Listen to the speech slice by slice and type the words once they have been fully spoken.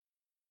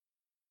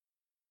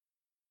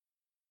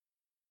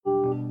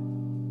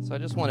So I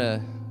just want to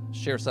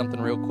share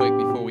something real quick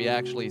before we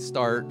actually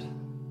start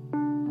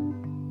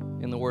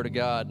in the Word of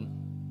God.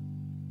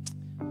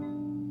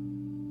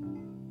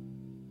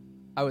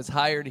 I was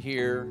hired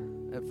here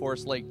at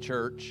Forest Lake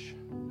Church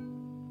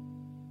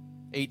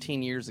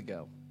 18 years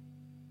ago.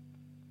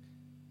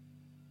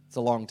 It's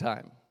a long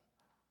time.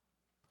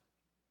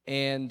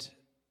 And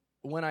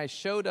when I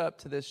showed up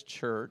to this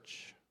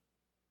church,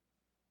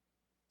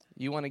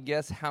 you want to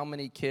guess how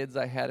many kids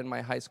I had in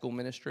my high school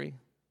ministry?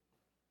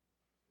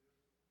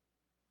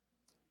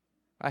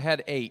 I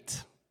had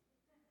 8.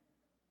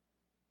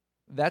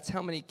 That's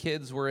how many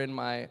kids were in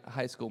my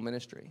high school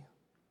ministry.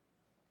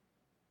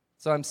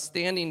 So I'm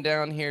standing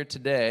down here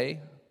today,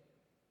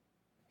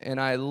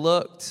 and I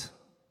looked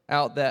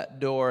out that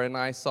door, and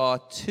I saw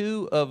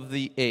 2 of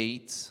the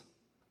 8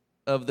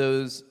 of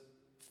those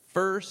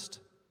first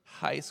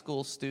high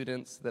school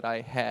students that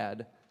I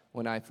had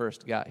when I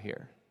first got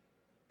here.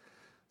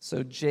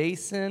 So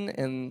Jason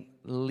and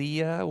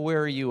Leah,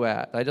 where are you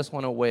at? I just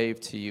want to wave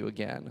to you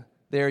again.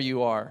 There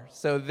you are.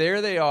 So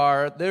there they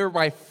are. They're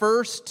my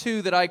first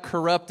 2 that I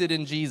corrupted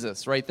in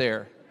Jesus, right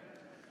there.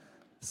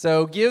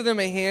 So give them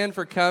a hand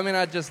for coming.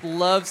 I just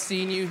love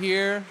seeing you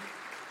here.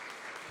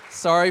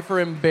 Sorry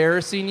for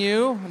embarrassing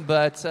you,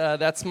 but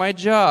that's my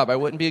job. I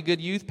wouldn't be a good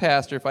youth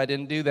pastor if I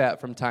didn't do that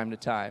from time to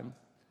time.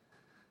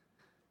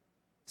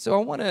 So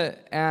I want to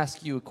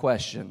ask you a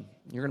question.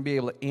 You're going to be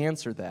able to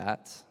answer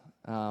that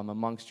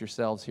amongst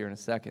yourselves here in a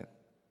second.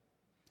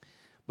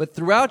 But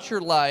throughout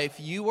your life,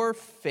 you are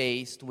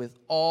faced with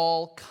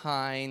all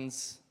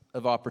kinds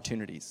of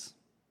opportunities.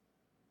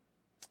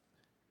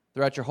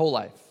 Throughout your whole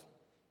life,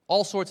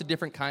 all sorts of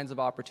different kinds of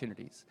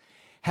opportunities.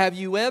 Have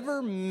you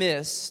ever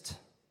missed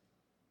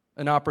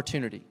an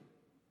opportunity?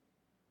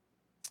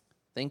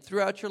 Think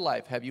throughout your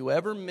life. Have you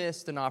ever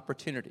missed an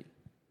opportunity?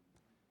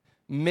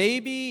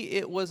 Maybe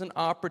it was an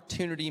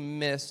opportunity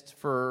missed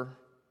for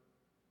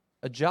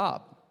a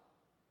job.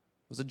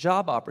 It was a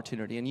job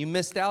opportunity, and you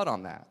missed out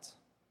on that.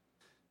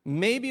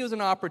 Maybe it was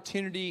an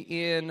opportunity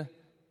in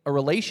a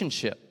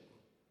relationship.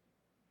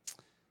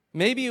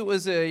 Maybe it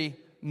was a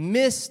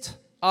missed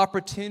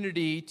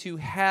opportunity to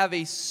have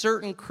a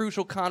certain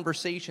crucial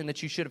conversation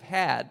that you should have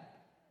had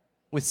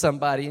with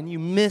somebody, and you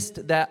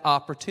missed that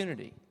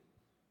opportunity.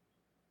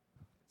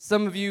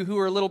 Some of you who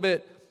are a little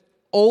bit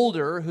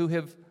older, who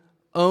have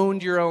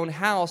owned your own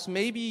house,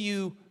 maybe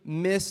you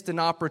missed an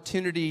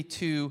opportunity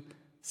to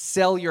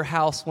sell your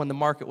house when the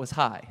market was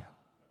high.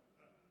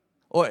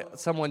 Or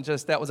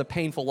that was a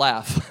painful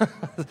laugh.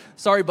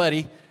 Sorry,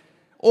 buddy.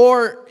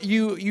 Or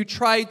you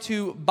tried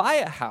to buy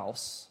a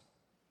house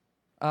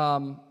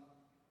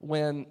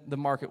when the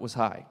market was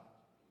high.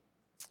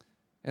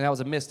 And that was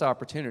a missed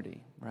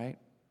opportunity, right?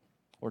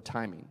 Or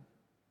timing.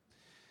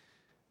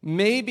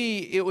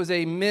 Maybe it was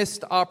a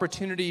missed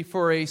opportunity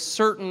for a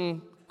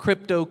certain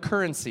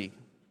cryptocurrency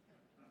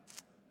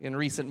in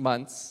recent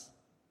months.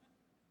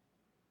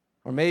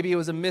 Or maybe it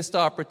was a missed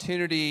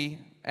opportunity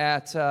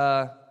at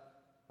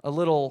a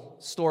little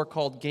store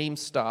called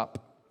GameStop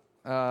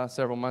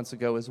several months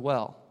ago as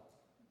well.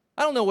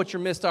 I don't know what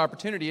your missed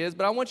opportunity is,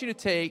 but I want you to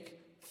take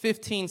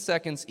 15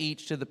 seconds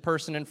each to the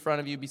person in front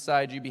of you,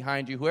 beside you,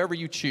 behind you, whoever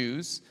you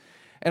choose.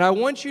 And I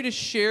want you to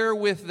share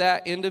with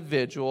that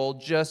individual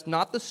just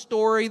not the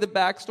story, the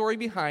backstory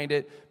behind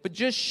it, but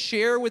just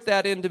share with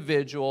that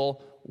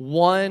individual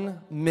one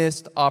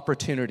missed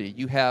opportunity.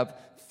 You have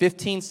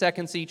 15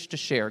 seconds each to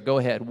share. Go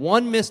ahead.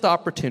 One missed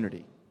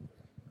opportunity.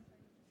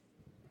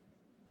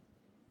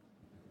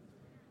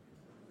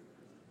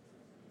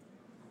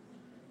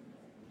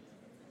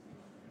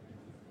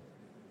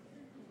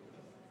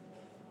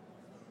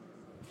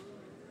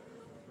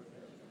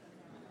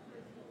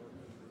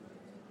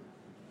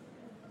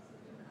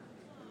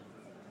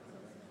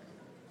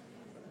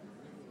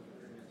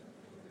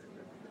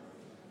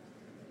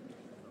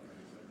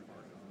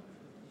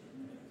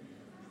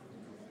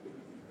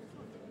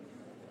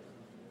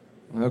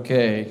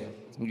 Okay,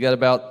 we got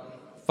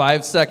about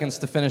 5 seconds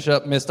to finish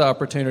up missed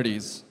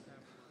opportunities.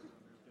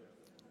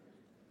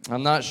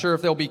 I'm not sure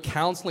if there'll be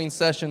counseling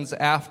sessions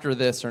after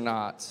this or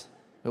not,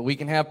 but we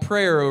can have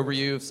prayer over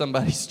you if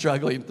somebody's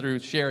struggling through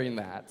sharing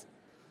that.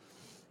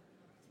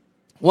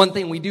 One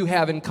thing we do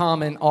have in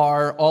common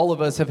are all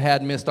of us have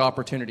had missed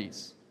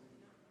opportunities.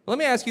 Let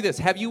me ask you this.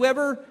 Have you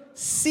ever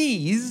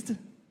seized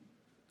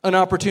an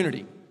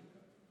opportunity?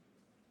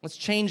 Let's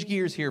change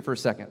gears here for a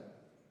second.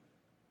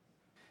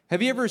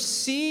 Have you ever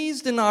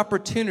seized an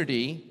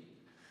opportunity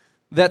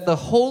that the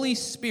Holy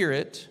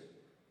Spirit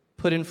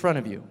put in front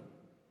of you?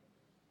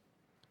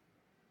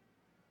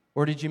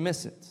 Or did you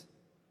miss it?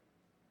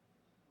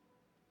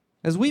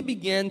 As we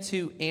begin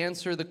to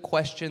answer the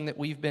question that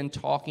we've been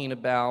talking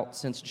about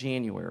since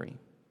January,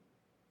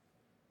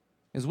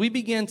 as we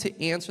begin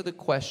to answer the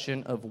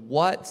question of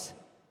what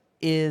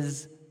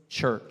is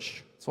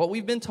church? It's what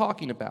we've been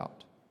talking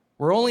about.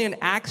 We're only in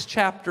Acts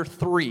chapter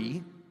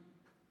 3.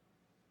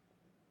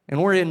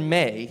 And we're in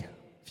May,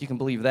 if you can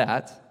believe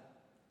that.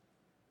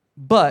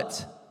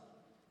 But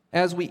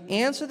as we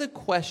answer the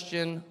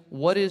question,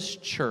 what is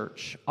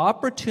church?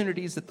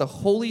 Opportunities that the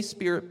Holy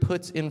Spirit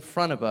puts in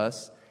front of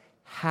us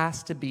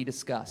has to be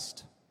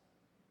discussed.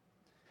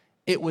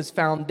 It was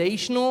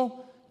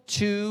foundational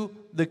to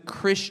the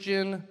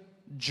Christian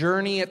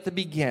journey at the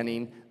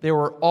beginning. There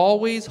were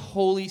always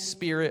Holy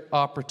Spirit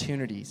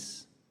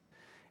opportunities.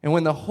 And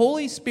when the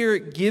Holy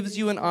Spirit gives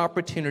you an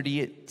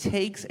opportunity, it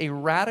takes a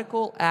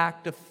radical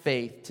act of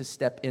faith to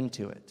step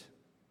into it.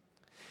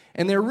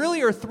 And there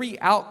really are three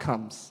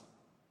outcomes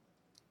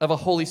of a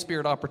Holy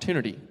Spirit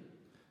opportunity.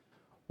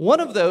 One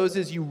of those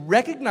is you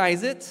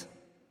recognize it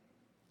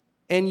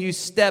and you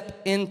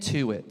step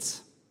into it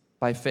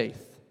by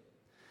faith.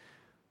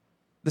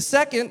 The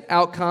second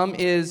outcome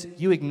is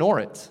you ignore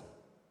it.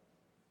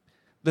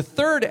 The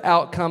third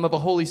outcome of a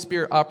Holy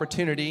Spirit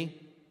opportunity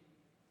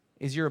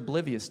is you're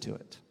oblivious to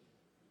it.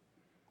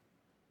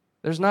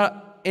 There's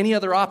not any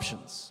other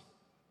options.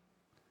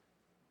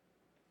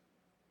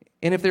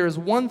 And if there is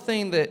one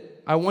thing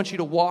that I want you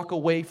to walk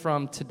away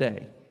from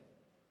today,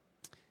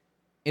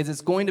 is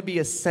it's going to be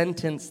a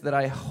sentence that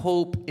I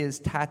hope is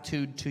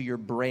tattooed to your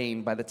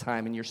brain by the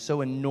time, and you're so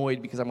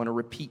annoyed because I'm going to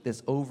repeat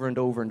this over and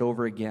over and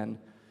over again.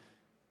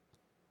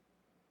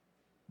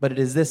 But it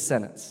is this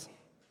sentence: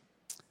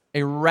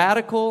 a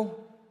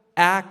radical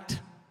act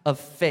of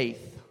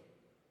faith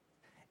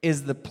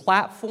is the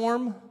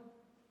platform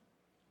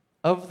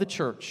of the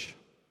church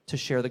to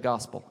share the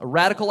gospel. A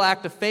radical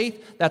act of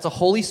faith, that's a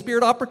Holy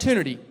Spirit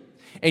opportunity,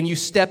 and you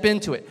step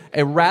into it.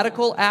 A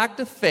radical act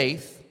of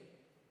faith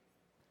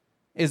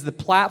is the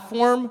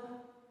platform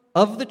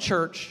of the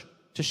church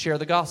to share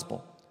the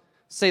gospel.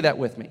 Say that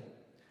with me.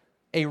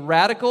 A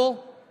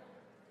radical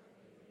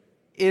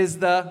is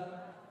to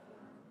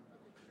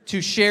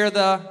share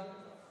the...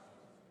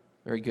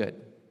 Very good.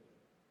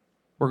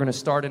 We're going to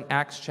start in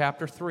Acts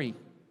chapter 3.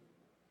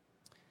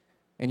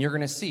 And you're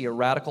going to see a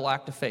radical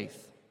act of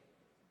faith.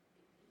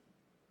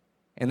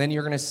 And then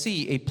you're going to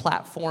see a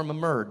platform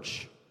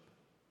emerge.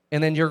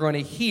 And then you're going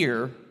to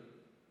hear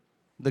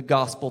the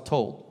gospel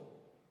told.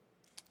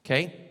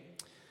 Okay?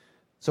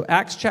 So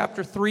Acts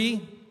chapter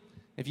 3,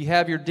 if you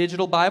have your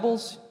digital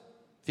Bibles,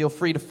 feel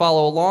free to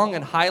follow along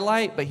and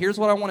highlight. But here's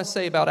what I want to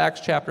say about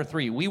Acts chapter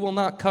 3. We will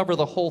not cover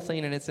the whole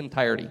thing in its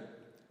entirety.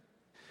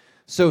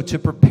 So to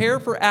prepare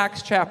for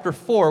Acts chapter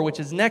 4, which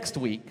is next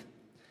week,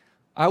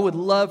 I would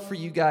love for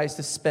you guys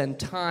to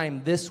spend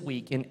time this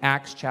week in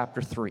Acts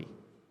chapter 3.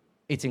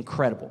 It's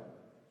incredible.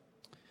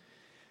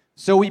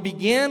 So we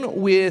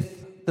begin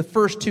with the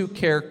first two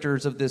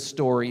characters of this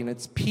story, and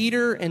it's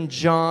Peter and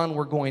John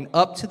were going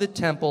up to the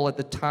temple at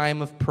the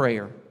time of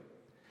prayer.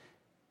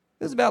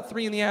 It was about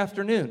 3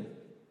 p.m.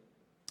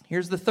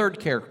 Here's the third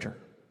character.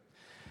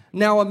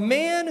 Now, a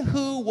man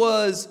who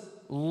was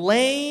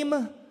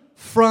lame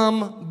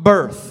from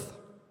birth.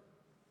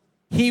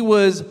 He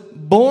was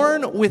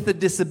born with a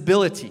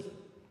disability.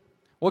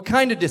 What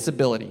kind of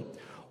disability?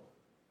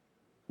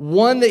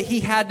 One that he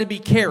had to be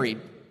carried.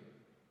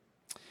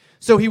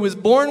 So he was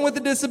born with a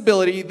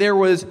disability. There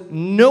was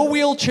no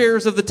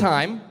wheelchairs of the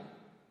time,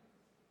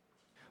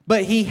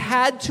 but he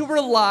had to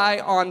rely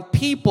on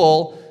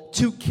people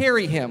to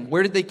carry him.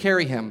 Where did they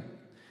carry him?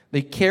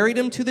 They carried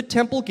him to the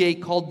temple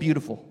gate called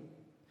Beautiful,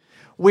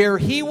 where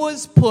he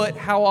was put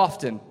how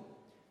often?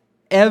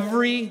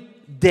 Every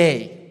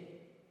day.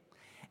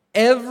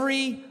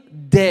 Every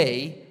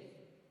day,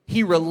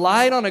 he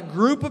relied on a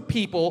group of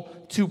people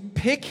to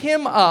pick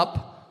him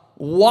up,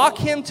 walk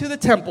him to the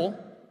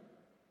temple,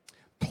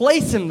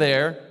 place him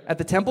there at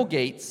the temple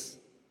gates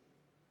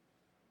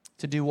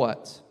to do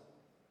what?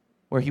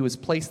 Where he was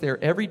placed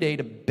there every day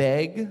to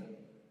beg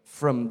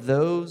from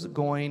those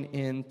going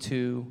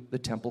into the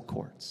temple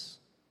courts.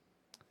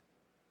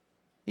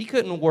 He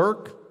couldn't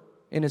work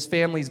in his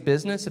family's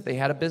business if they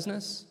had a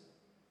business.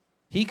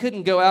 He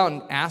couldn't go out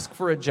and ask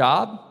for a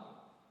job.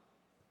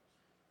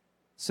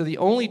 So the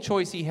only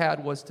choice he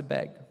had was to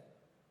beg.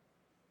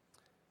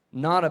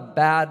 Not a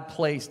bad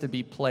place to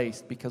be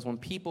placed, because when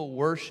people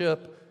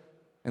worship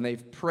and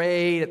they've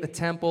prayed at the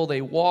temple,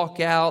 they walk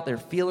out, they're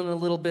feeling a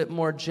little bit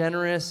more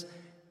generous.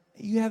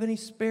 You have any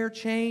spare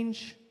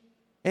change?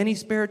 Any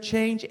spare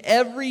change?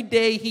 Every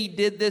day he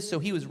did this, so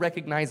he was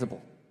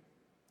recognizable.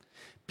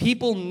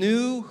 People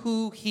knew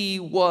who he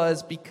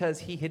was because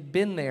he had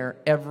been there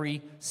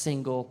every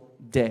single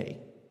day.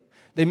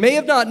 They may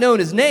have not known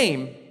his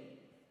name,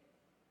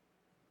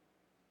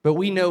 but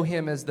we know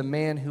him as the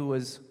man who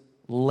was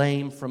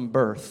lame from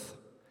birth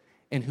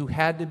and who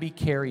had to be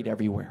carried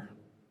everywhere.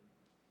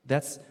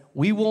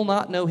 We will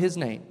not know his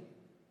name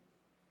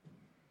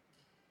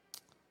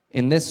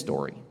in this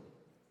story.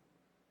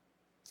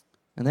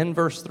 And then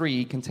verse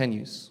 3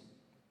 continues.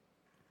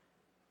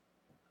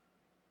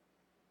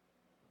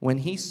 When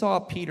he saw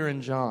Peter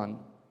and John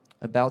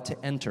about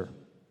to enter,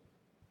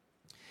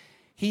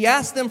 he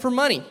asked them for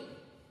money.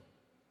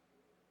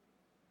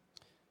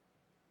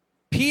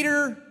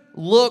 Peter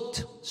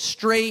looked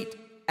straight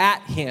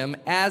at him,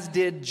 as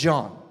did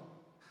John.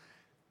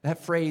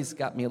 That phrase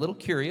got me a little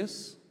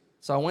curious.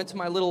 So I went to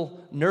my little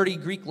nerdy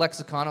Greek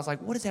lexicon. I was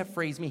like, what does that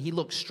phrase mean? He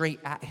looked straight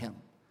at him.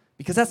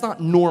 because that's not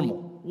normal.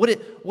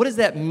 What does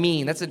that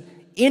mean? That's an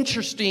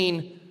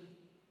interesting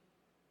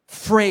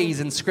phrase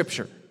in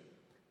Scripture,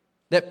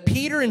 that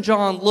Peter and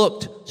John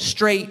looked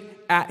straight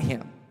at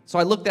him. So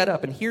I looked that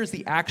up, and here's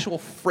the actual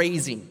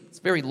phrasing. It's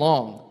very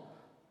long.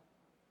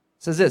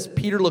 It says this: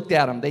 Peter looked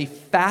at him. They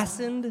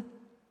fastened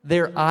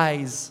their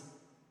eyes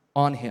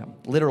on him.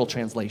 Literal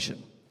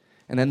translation.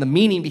 And then the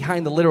meaning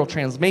behind the literal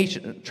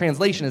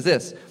translation is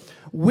this: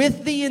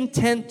 with the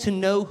intent to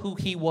know who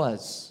he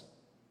was.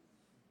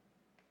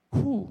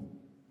 Whew.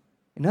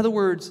 In other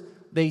words,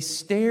 they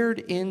stared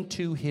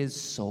into his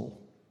soul.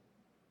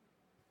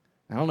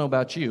 I don't know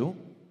about you,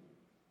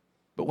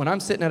 but when I'm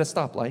sitting at a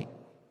stoplight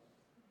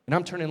and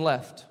I'm turning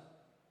left,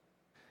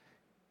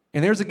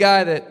 and there's a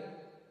guy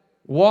that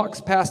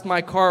walks past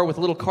my car with a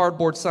little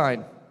cardboard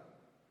sign,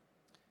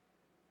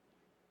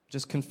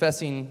 just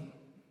confessing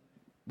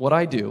what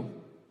I do,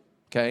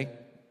 okay?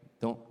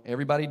 Don't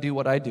everybody do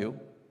what I do.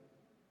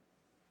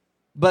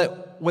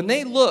 But when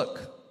they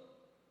look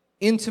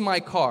into my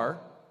car,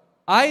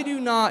 I do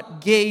not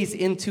gaze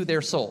into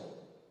their soul.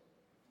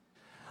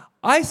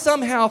 I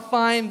somehow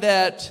find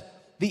that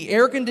the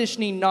air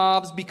conditioning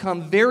knobs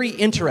become very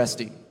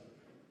interesting.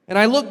 And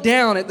I look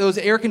down at those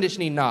air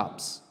conditioning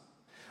knobs.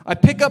 I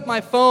pick up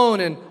my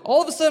phone and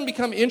all of a sudden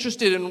become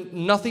interested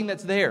in nothing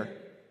that's there.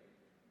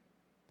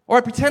 Or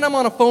I pretend I'm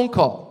on a phone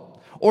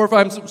call. Or if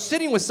I'm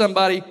sitting with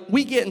somebody,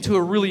 we get into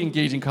a really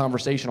engaging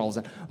conversation all of a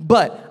sudden.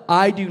 But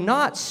I do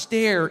not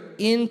stare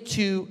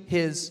into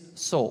his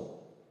soul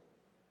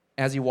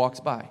as he walks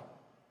by.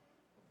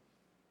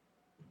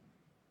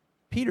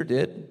 Peter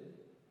did,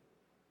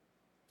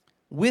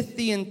 with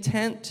the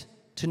intent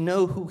to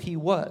know who he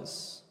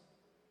was.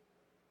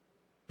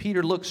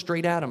 Peter looked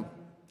straight at him,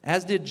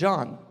 as did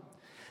John.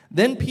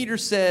 Then Peter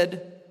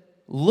said,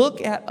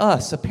 "Look at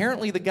us."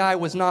 Apparently the guy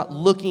was not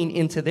looking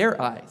into their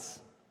eyes,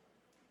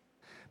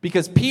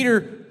 because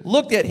Peter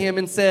looked at him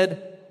and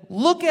said,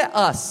 "Look at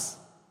us.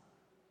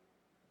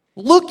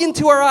 Look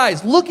into our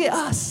eyes. Look at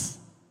us.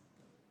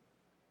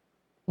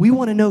 We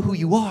want to know who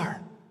you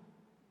are."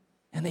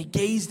 And they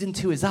gazed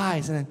into his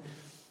eyes. And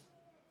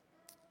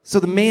so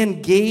the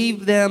man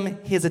gave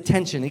them his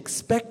attention,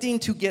 expecting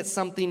to get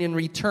something in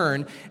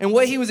return. And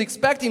what he was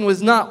expecting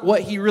was not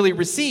what he really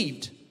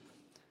received.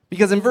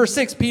 Because in verse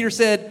 6, Peter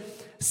said,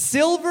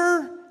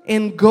 "Silver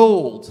and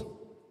gold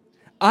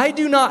I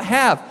do not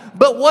have,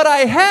 but what I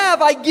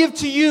have I give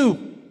to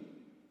you."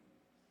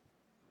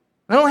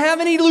 I don't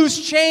have any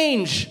loose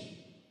change.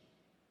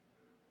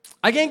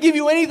 I can't give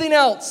you anything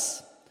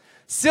else.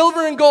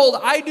 Silver and gold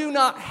I do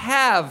not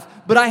have,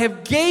 but I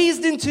have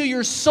gazed into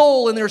your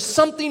soul, and there's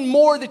something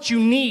more that you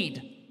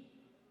need.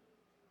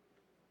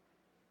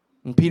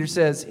 And Peter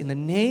says, "In the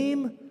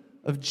name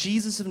of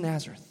Jesus of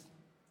Nazareth,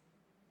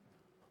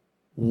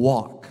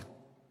 walk."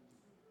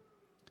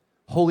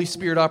 Holy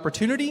Spirit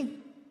opportunity.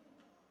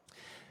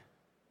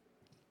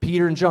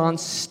 Peter and John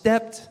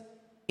stepped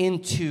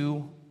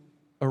into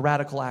a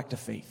radical act of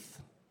faith.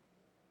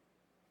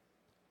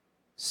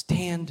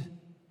 Stand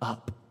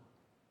up.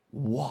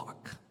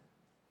 Walk.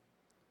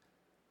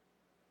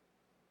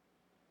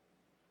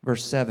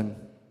 Verse 7,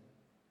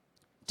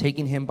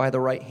 taking him by the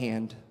right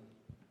hand,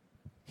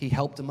 he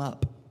helped him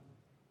up.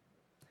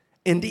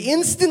 And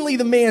instantly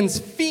the man's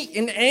feet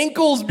and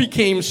ankles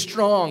became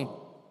strong.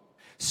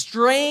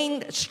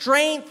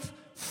 Strength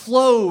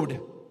flowed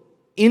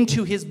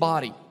into his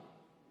body.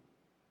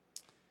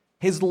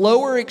 His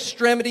lower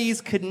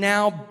extremities could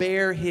now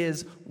bear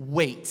his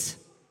weight.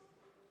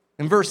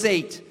 In verse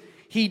 8,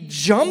 he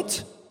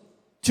jumped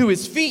to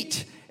his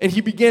feet and he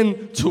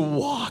began to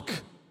walk.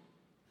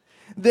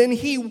 Then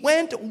he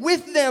went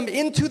with them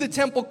into the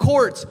temple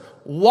courts,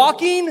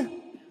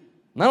 walking,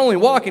 not only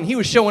walking, he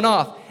was showing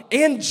off,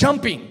 and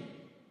jumping.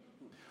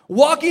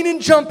 Walking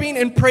and jumping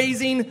and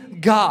praising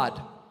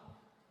God.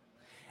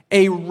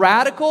 A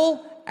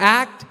radical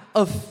act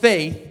of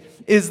faith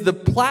is the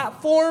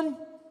platform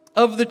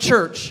of the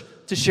church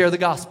to share the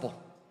gospel.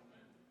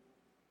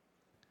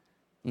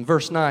 In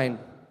verse 9,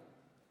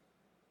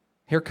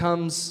 here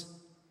comes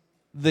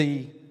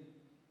the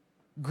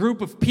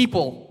group of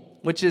people,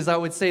 which is, I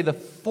would say, the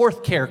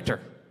fourth characters.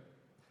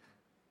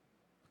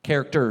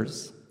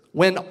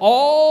 When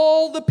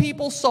all the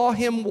people saw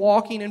him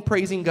walking and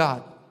praising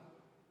God,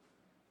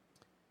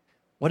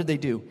 what did they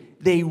do?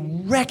 They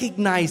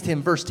recognized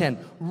him, verse 10,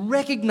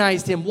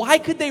 recognized him. Why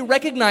could they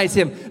recognize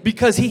him?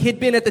 Because he had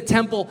been at the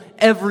temple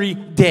every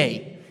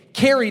day,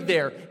 carried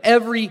there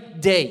every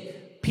day.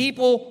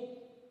 People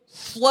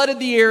flooded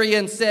the area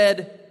and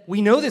said,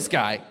 "We know this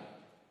guy.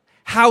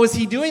 How is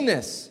he doing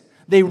this?"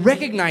 They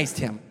recognized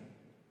him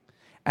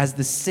as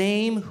the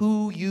same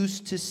who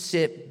used to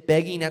sit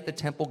begging at the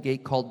temple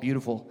gate called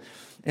Beautiful.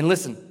 And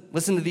listen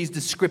to these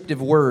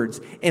descriptive words.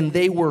 And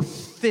they were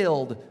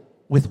filled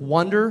with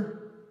wonder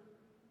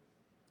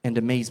and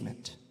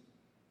amazement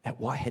at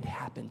what had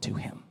happened to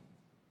him.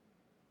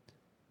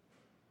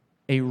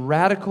 A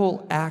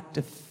radical act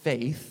of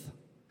faith,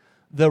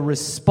 the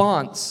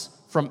response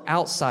from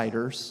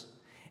outsiders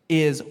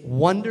is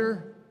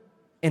wonder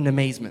and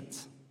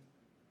amazement.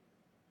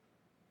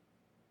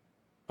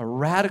 A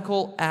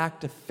radical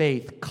act of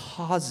faith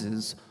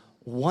causes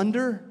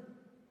wonder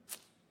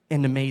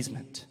and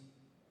amazement.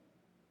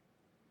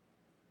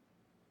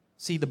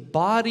 See, the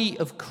body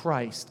of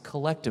Christ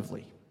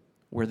collectively,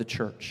 we're the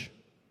church.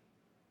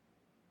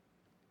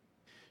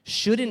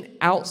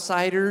 Shouldn't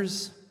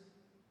outsiders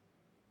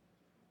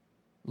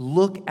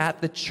look at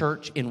the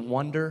church in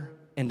wonder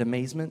and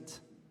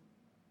amazement?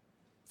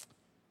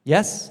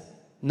 Yes?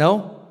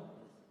 No?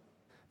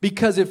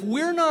 Because if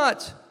we're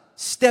not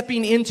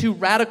stepping into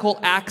radical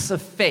acts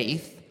of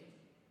faith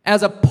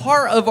as a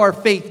part of our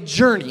faith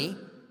journey,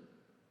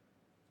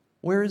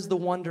 where is the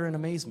wonder and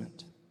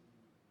amazement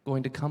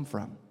going to come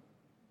from?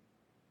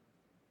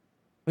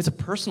 It's a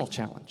personal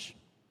challenge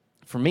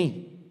for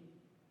me.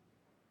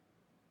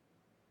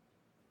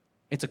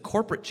 It's a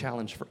corporate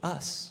challenge for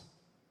us.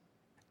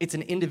 It's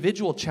an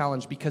individual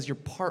challenge because you're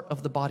part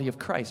of the body of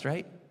Christ,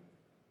 right?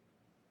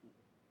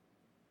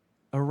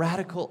 A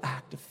radical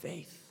act of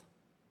faith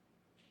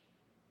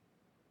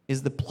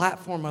is the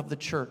platform of the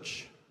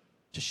church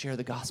to share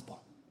the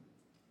gospel.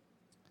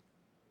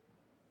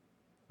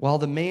 While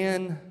the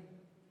man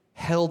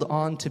held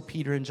on to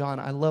Peter and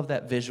John, I love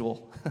that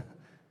visual.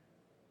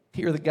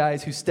 Here are the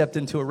guys who stepped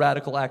into a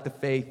radical act of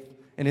faith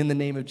and in the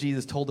name of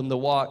Jesus told them to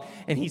walk,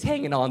 and he's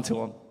hanging on to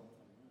them.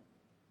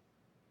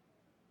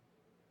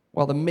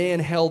 While the man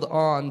held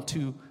on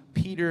to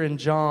Peter and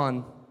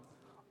John,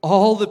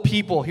 all the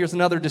people, here's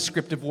another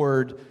descriptive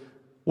word,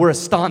 were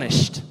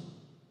astonished.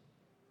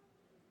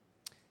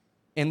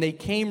 And they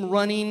came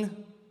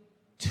running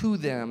to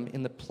them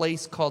in the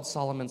place called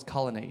Solomon's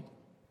Colonnade.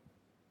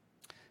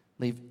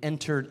 They've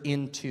entered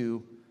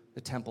into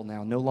the temple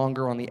now, no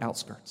longer on the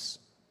outskirts.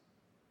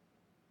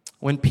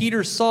 When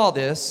Peter saw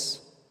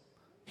this,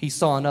 he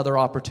saw another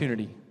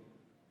opportunity.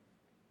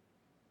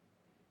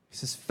 He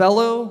says,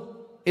 fellow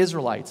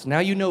Israelites, now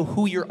you know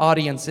who your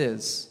audience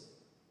is.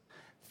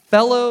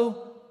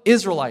 Fellow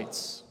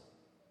Israelites,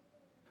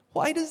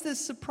 why does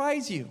this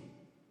surprise you?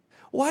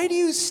 Why do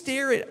you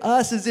stare at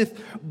us as if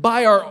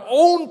by our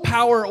own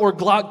power or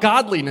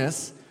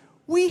godliness,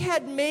 we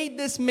had made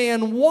this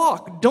man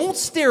walk? Don't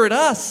stare at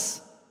us.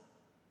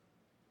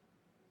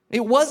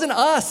 It wasn't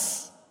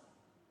us.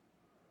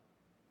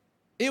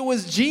 It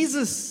was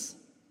Jesus.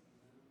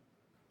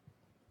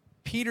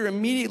 Peter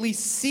immediately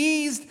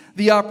seized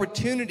the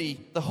opportunity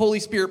the Holy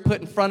Spirit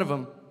put in front of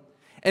him,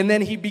 and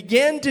then he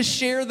began to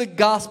share the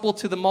gospel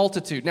to the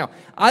multitude. Now,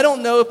 I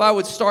don't know if I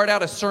would start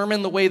out a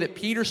sermon the way that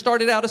Peter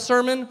started out a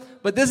sermon,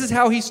 but this is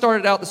how he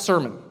started out the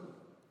sermon.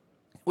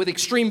 With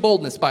extreme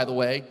boldness, by the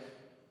way.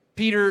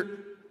 Peter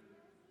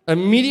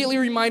immediately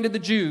reminded the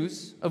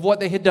Jews of what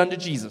they had done to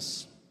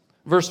Jesus.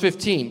 Verse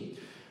 15.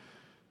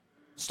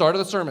 Start of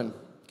the sermon.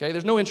 Okay,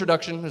 there's no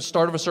introduction, there's the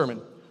start of a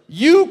sermon.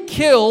 You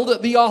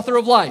killed the author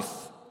of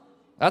life.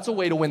 That's a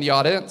way to win the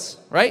audience,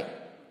 right?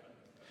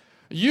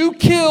 You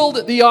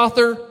killed the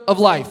author of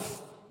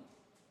life,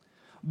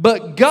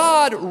 but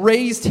God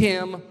raised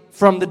him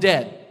from the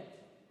dead.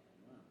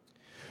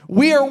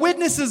 We are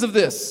witnesses of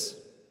this.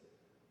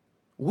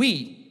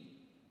 We.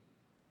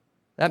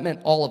 That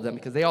meant all of them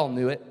because they all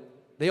knew it.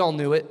 They all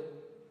knew it.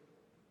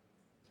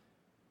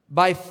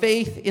 By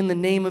faith in the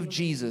name of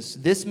Jesus,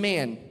 this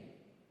man,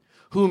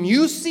 whom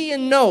you see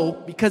and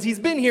know, because he's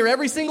been here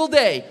every single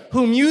day,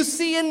 whom you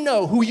see and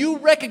know, who you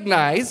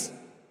recognize,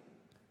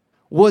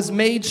 was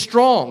made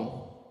strong.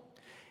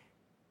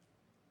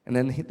 And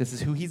then this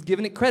is who he's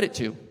given it credit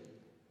to.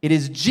 It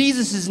is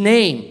Jesus'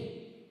 name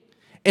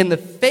and the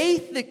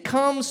faith that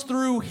comes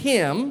through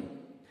him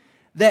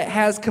that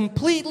has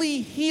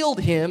completely healed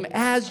him,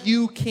 as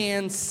you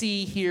can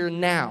see here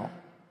now.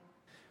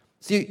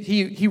 See,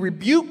 he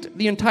rebuked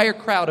the entire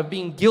crowd of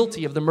being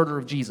guilty of the murder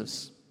of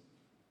Jesus.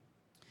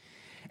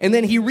 And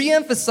then he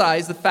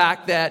reemphasized the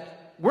fact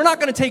that we're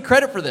not going to take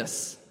credit for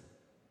this.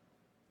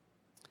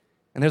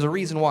 And there's a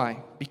reason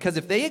why. Because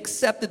if they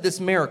accepted this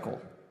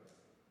miracle,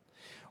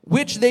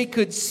 which they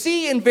could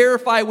see and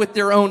verify with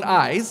their own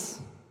eyes,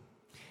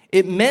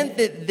 it meant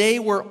that they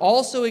were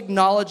also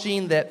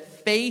acknowledging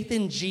that faith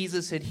in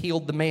Jesus had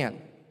healed the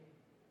man.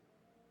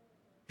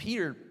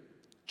 Peter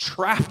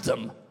trapped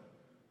them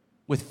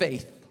with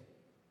faith.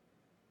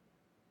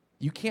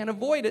 You can't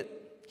avoid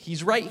it.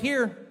 He's right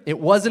here. It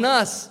wasn't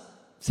us.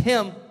 It's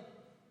him.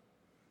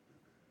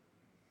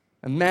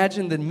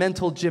 Imagine the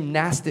mental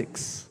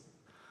gymnastics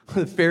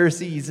the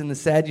Pharisees and the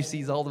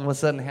Sadducees all of a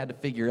sudden had to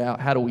figure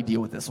out, how do we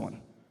deal with this one?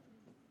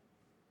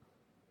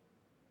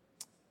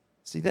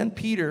 See, then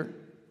Peter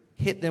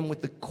hit them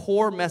with the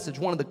core message,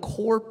 one of the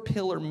core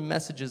pillar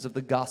messages of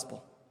the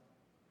gospel.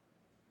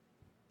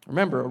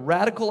 Remember, a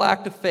radical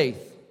act of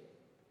faith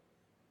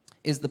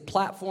is the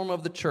platform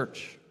of the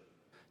church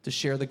to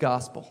share the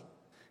gospel.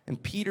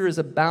 And Peter is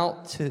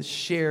about to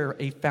share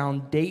a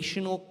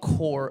foundational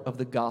core of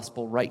the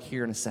gospel right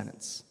here in a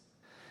sentence.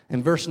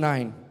 In verse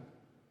 9,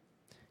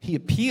 he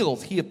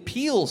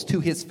appeals to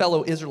his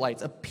fellow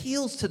Israelites,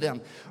 appeals to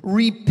them,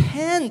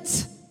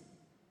 repent.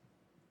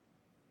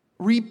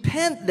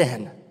 Repent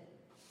then.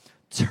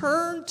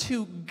 Turn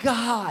to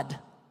God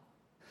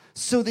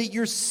so that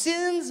your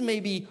sins may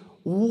be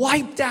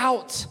wiped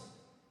out,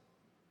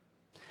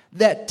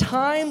 that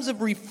times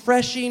of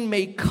refreshing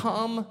may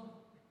come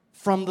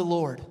from the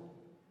Lord.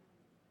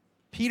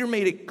 Peter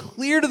made it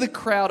clear to the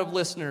crowd of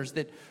listeners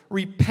that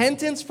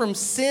repentance from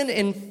sin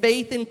and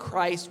faith in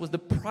Christ was the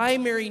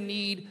primary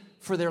need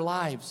for their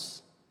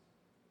lives.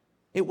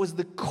 It was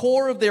the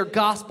core of their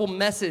gospel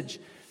message.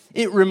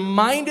 It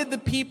reminded the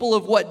people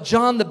of what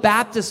John the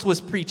Baptist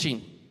was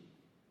preaching.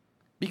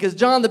 Because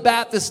John the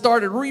Baptist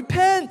started,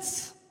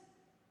 repent.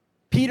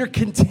 Peter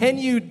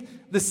continued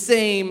the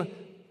same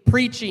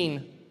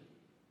preaching,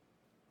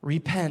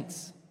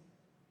 repent.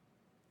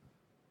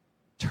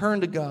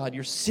 Turn to God.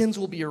 Your sins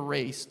will be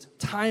erased.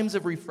 Times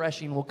of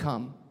refreshing will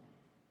come.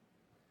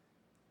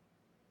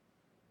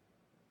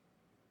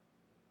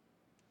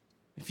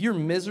 If you're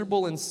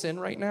miserable in sin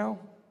right now,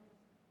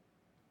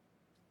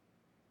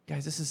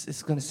 guys, this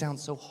is going to sound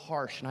so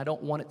harsh, and I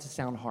don't want it to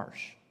sound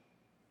harsh.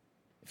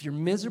 If you're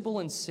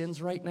miserable in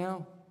sins right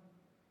now,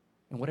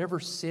 and whatever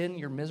sin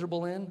you're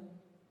miserable in,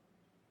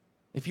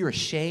 if you're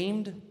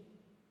ashamed,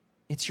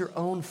 it's your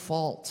own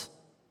fault.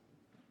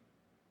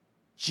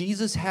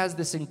 Jesus has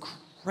this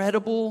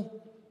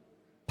incredible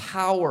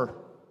power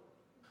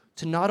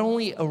to not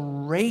only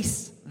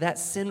erase that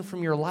sin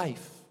from your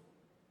life,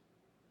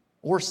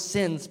 or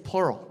sins,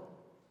 plural,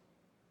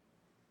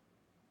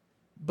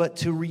 but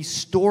to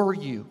restore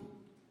you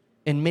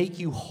and make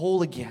you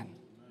whole again.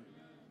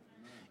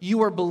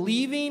 You are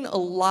believing a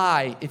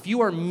lie. If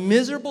you are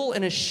miserable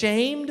and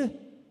ashamed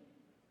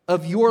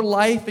of your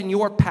life and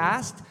your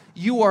past,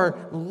 you are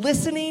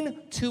listening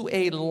to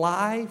a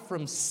lie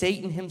from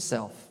Satan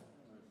himself.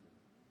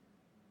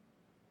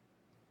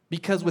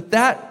 Because with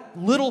that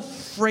little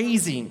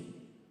phrasing,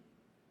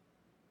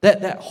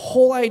 that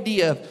whole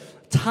idea of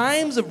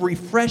times of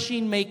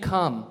refreshing may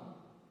come,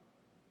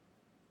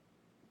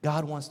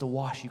 God wants to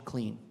wash you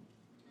clean.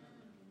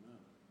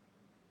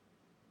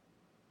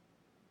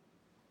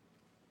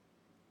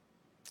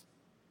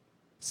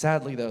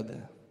 Sadly, though,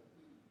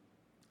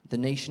 the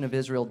nation of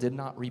Israel did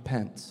not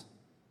repent.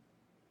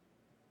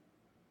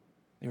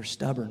 They were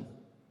stubborn.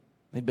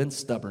 They'd been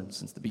stubborn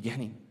since the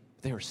beginning.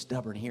 But they were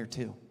stubborn here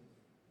too.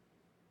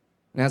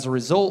 And as a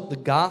result, the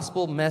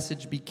gospel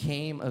message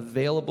became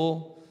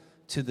available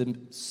to the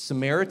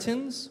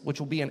Samaritans, which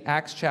will be in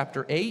Acts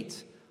chapter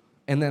 8,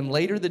 and then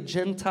later the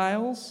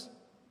Gentiles,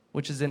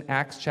 which is in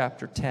Acts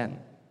chapter 10.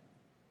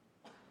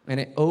 And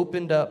it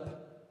opened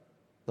up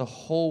the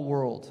whole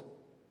world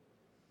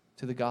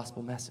to the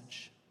gospel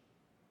message.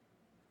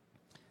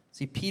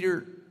 See,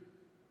 Peter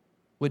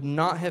would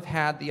not have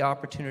had the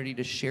opportunity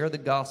to share the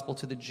gospel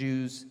to the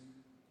Jews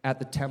at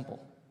the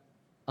temple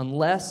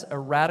unless a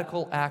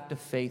radical act of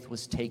faith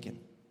was taken.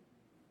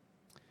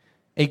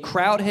 A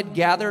crowd had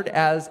gathered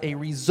as a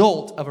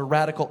result of a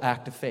radical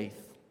act of faith.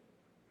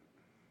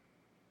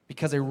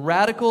 Because a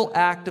radical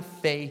act of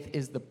faith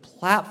is the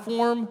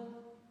platform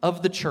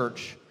of the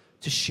church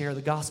to share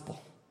the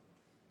gospel.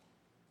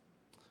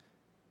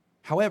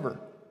 However,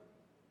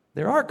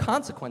 there are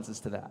consequences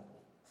to that.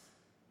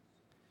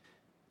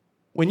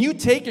 When you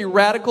take a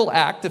radical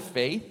act of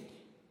faith,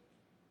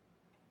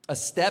 a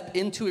step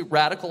into a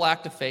radical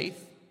act of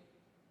faith,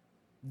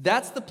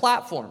 that's the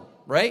platform,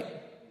 right?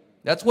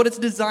 That's what it's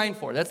designed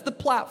for. That's the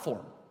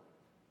platform.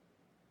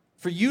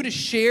 For you to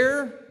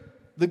share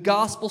the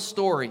gospel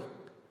story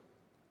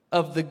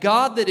of the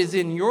God that is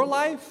in your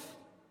life,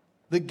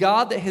 the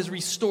God that has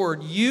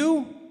restored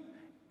you,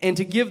 and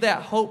to give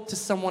that hope to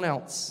someone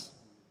else.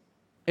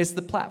 It's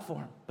the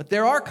platform. But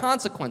there are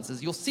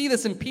consequences. You'll see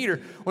this in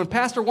Peter. When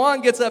Pastor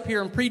Juan gets up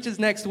here and preaches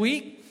next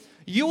week,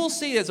 you will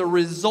see as a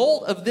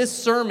result of this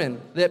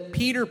sermon that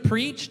Peter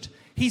preached,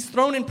 he's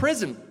thrown in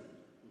prison.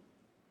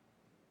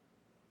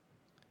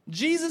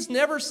 Jesus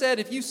never said,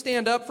 if you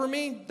stand up for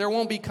me, there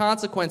won't be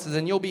consequences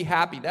and you'll be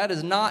happy. That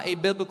is not a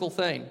biblical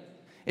thing.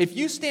 If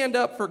you stand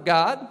up for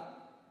God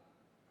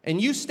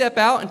and you step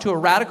out into a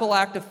radical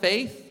act of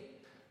faith,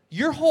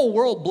 your whole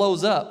world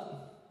blows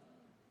up.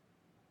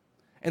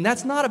 And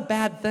that's not a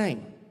bad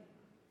thing.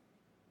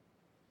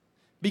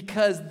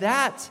 Because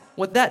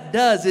what that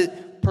does,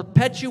 it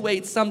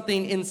perpetuates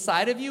something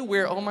inside of you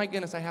where, oh my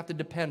goodness, I have to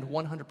depend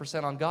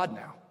 100% on God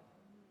now.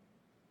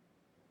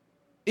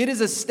 It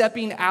is a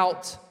stepping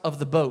out of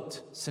the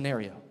boat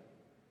scenario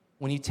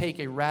when you take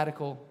a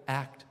radical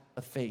act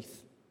of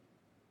faith.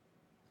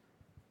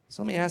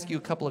 So let me ask you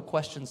a couple of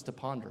questions to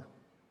ponder.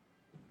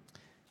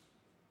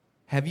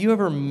 Have you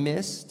ever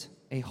missed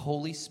a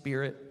Holy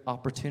Spirit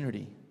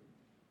opportunity?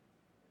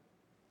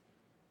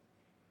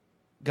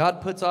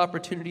 God puts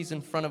opportunities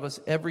in front of us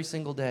every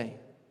single day.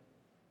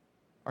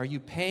 Are you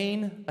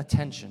paying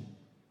attention?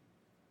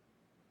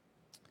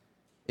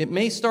 It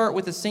may start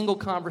with a single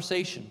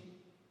conversation.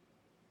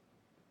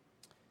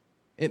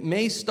 It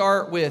may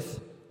start with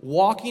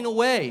walking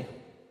away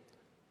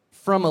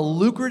from a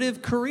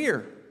lucrative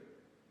career.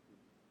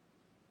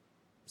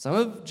 Some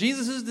of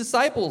Jesus'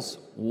 disciples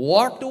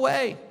walked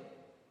away.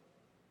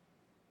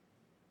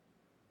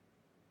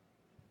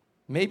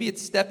 Maybe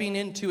it's stepping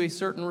into a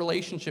certain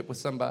relationship with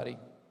somebody.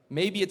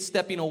 Maybe it's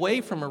stepping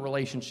away from a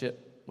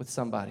relationship with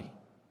somebody.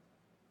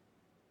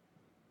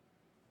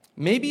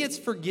 Maybe it's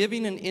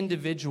forgiving an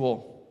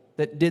individual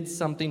that did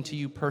something to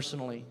you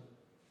personally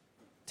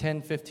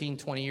 10, 15,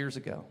 20 years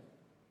ago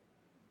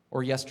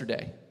or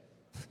yesterday.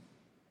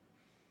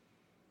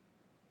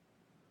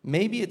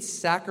 Maybe it's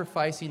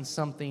sacrificing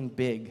something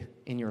big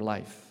in your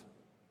life.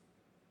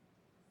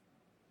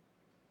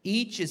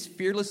 Each is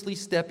fearlessly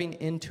stepping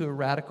into a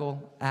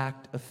radical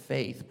act of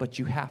faith, but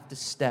you have to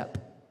step.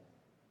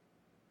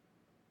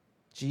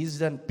 Jesus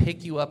doesn't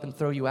pick you up and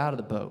throw you out of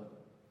the boat.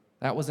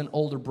 That was an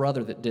older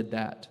brother that did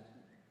that.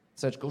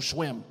 Said, go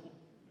swim.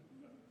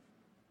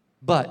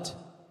 But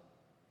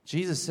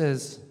Jesus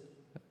says,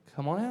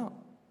 come on out.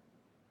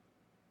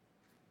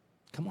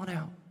 Come on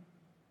out.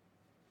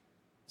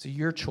 So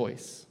your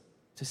choice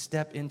to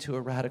step into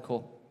a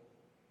radical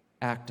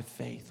act of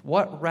faith.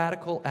 What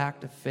radical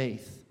act of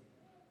faith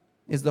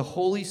is the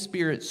Holy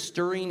Spirit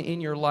stirring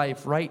in your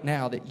life right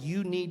now that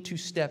you need to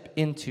step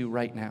into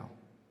right now?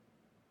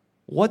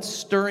 What's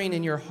stirring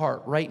in your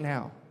heart right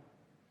now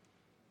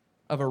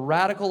of a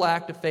radical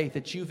act of faith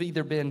that you've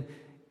either been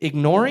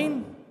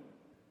ignoring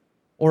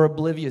or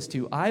oblivious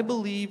to? I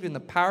believe in the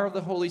power of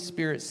the Holy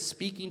Spirit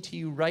speaking to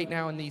you right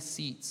now in these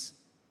seats.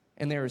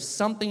 And there is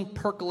something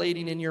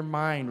percolating in your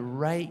mind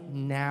right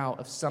now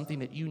of something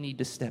that you need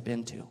to step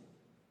into.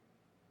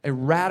 And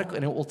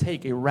it will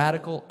take a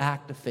radical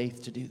act of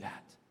faith to do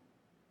that.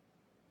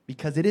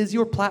 Because it is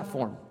your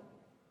platform.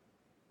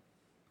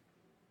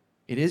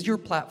 It is your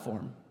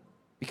platform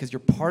because you're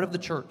part of the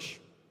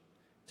church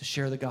to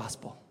share the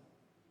gospel.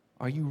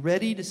 Are you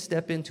ready to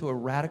step into a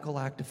radical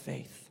act of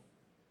faith?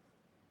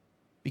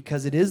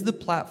 Because it is the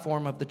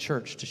platform of the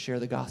church to share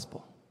the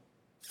gospel.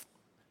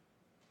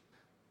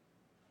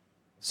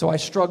 So I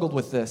struggled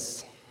with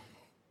this,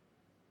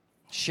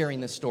 sharing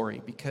this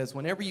story, because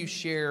whenever you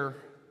share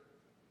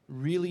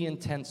really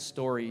intense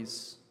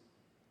stories,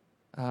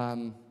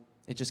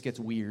 it just gets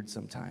weird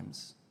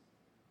sometimes.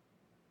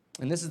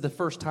 And this is the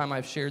first time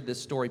I've shared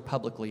this story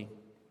publicly.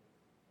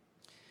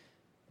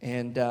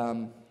 And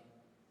I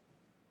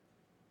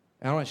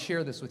want to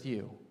share this with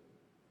you.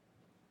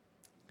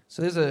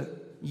 So there's a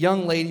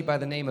young lady by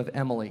the name of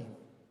Emily.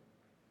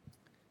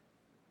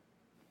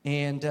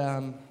 And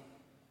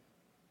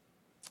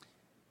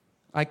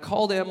I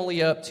called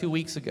Emily up 2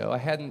 weeks ago. I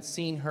hadn't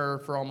seen her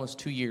for almost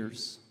 2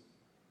 years.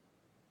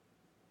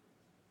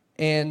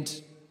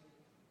 And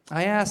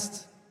I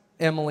asked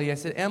Emily, I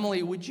said,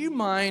 Emily, would you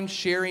mind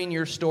sharing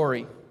your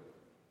story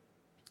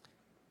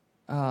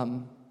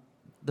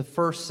the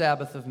first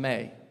Sabbath of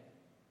May?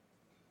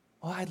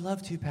 Oh, I'd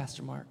love to,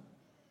 Pastor Mark.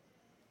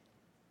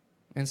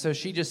 And so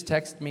she just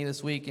texted me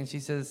this week, and she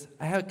says,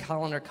 I have a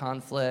calendar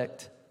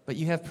conflict, but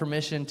you have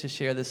permission to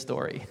share this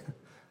story.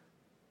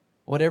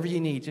 Whatever you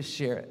need, just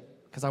share it,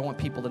 because I want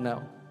people to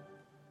know.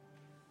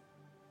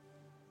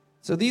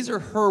 So these are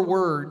her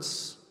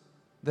words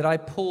that I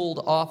pulled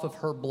off of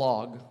her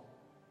blog. And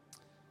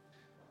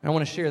I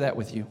want to share that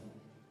with you.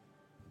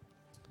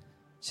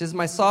 She says,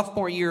 my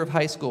sophomore year of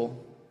high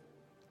school,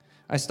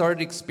 I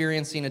started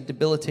experiencing a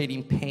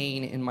debilitating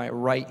pain in my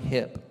right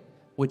hip,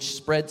 which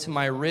spread to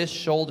my wrists,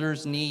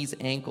 shoulders, knees,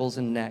 ankles,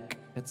 and neck,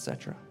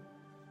 etc.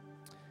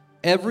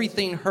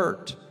 Everything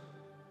hurt.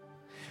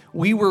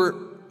 We were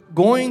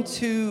going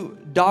to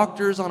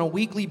doctors on a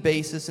weekly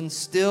basis and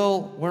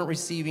still weren't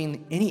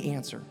receiving any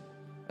answer,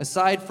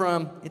 aside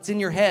from, it's in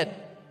your head.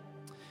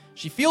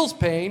 She feels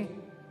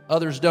pain,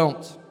 others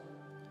don't.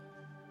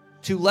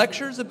 To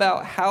lectures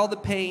about how the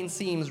pain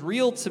seems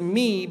real to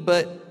me,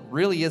 but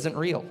really isn't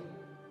real.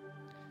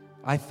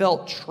 I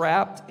felt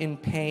trapped in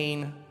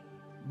pain,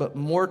 but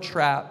more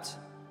trapped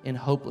in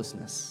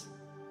hopelessness.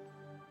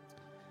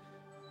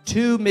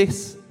 2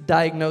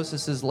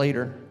 misdiagnoses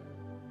later,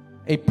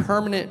 a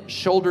permanent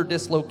shoulder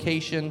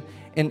dislocation,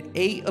 and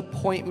 8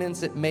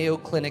 appointments at Mayo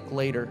Clinic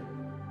later,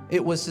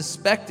 it was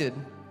suspected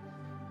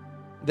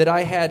that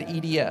I had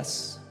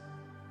EDS,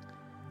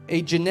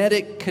 a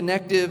genetic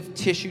connective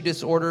tissue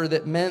disorder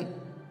that meant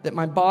that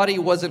my body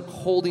wasn't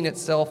holding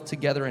itself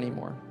together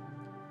anymore.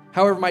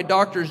 However, my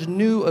doctors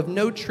knew of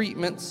no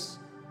treatments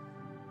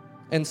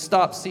and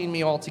stopped seeing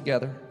me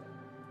altogether.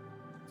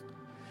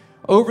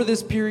 Over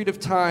this period of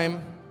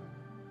time,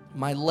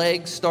 my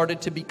legs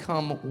started to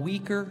become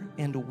weaker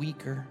and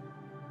weaker.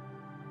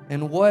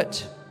 And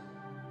what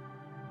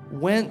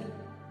went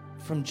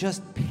from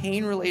just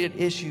pain-related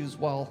issues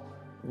while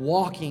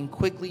walking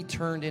quickly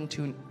turned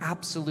into an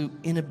absolute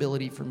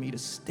inability for me to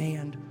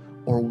stand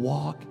or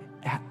walk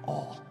at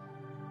all.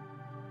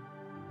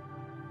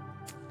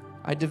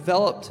 I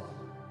developed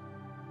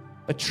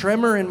a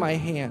tremor in my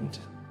hand,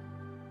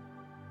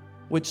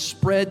 which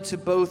spread to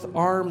both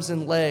arms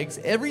and legs.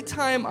 Every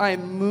time I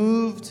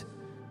moved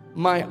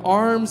my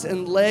arms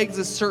and legs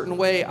a certain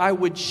way, I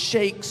would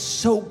shake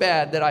so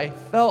bad that I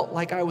felt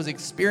like I was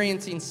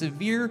experiencing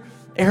severe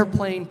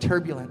airplane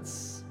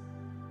turbulence.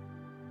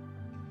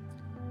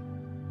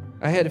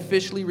 I had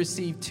officially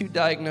received 2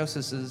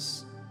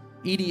 diagnoses,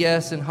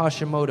 EDS and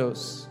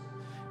Hashimoto's,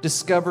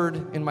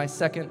 discovered in my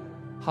second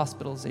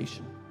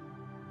hospitalization.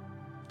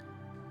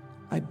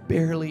 I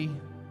barely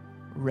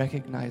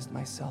recognized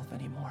myself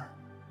anymore.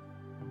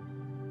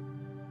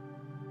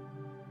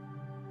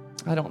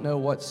 I don't know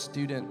what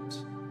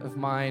student of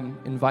mine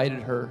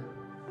invited her,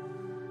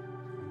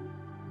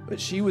 but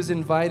she was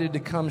invited to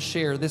come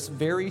share this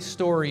very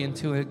story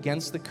into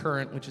Against the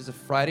Current, which is a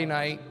Friday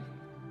night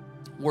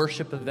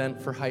worship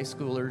event for high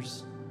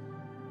schoolers.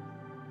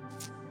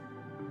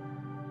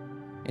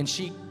 And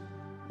she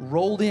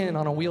rolled in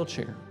on a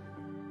wheelchair.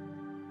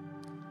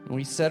 And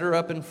we set her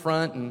up in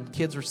front, and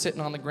kids were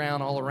sitting on the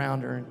ground all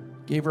around her, and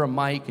gave her a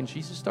mic, and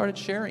she just started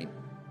sharing.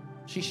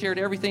 She shared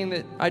everything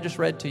that I just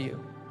read to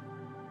you.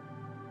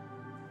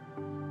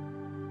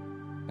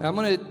 And I'm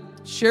going to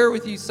share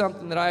with you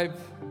something that I've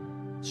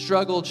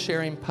struggled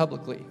sharing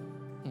publicly.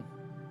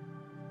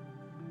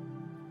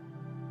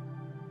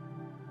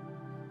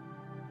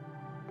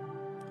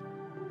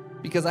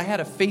 Because I had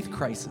a faith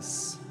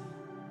crisis.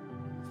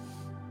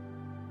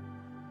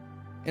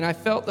 And I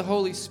felt the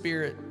Holy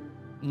Spirit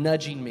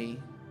nudging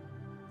me.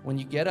 When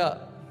you get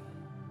up,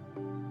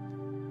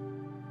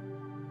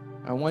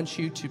 I want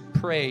you to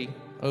pray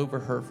over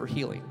her for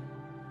healing.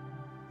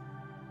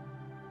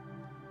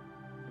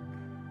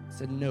 I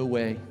said, no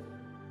way.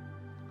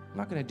 I'm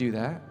not going to do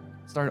that.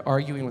 Started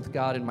arguing with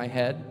God in my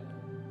head.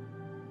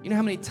 You know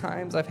how many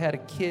times I've had a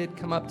kid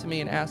come up to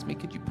me and ask me,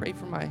 could you pray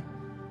for my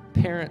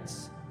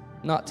parents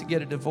not to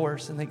get a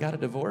divorce, and they got a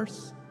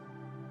divorce?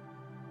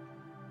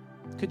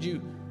 Could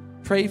you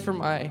pray for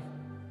my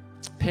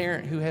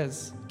parent who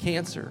has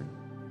cancer?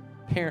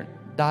 Parent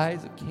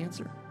dies of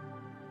cancer.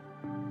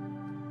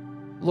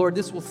 Lord,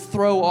 this will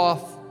throw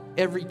off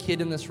every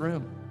kid in this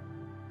room.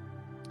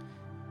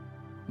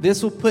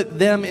 This will put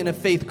them in a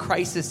faith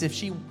crisis if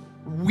she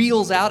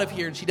wheels out of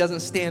here and she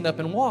doesn't stand up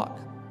and walk.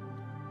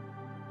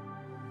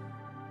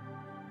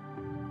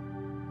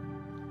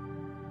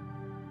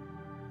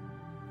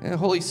 And the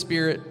Holy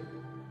Spirit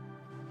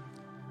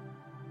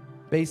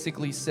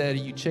basically said, are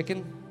you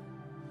chicken?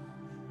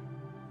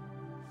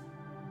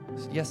 I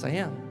said, yes, I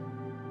am.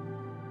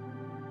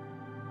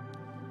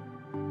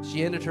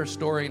 She ended her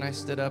story, and I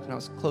stood up and I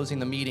was closing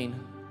the meeting.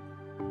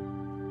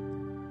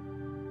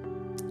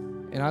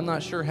 And I'm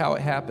not sure how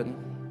it happened.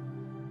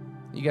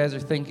 You guys are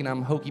thinking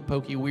I'm hokey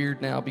pokey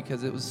weird now,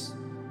 because it was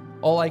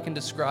all I can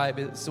describe.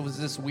 It was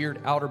this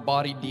weird outer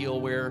body deal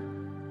where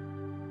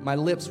my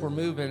lips were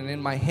moving, and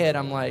in my head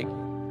I'm like,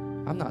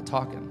 I'm not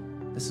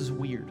talking. This is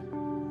weird.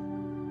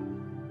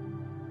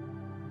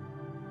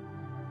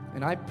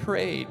 And I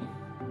prayed.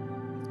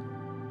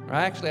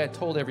 I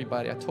told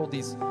everybody. I told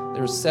there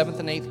were 7th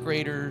and 8th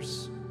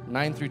graders,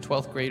 9th through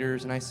 12th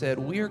graders, and I said,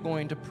 we are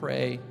going to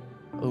pray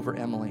over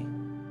Emily.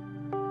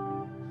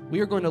 We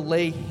are going to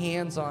lay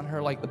hands on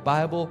her like the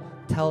Bible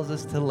tells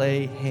us to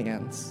lay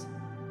hands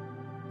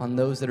on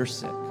those that are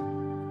sick.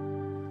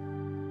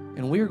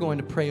 And we are going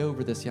to pray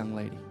over this young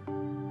lady.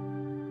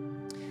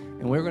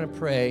 And we're going to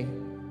pray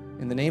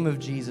in the name of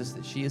Jesus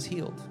that she is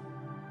healed.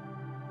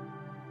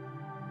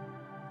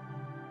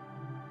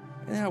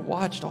 And then I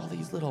watched all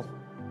these little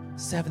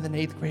 7th and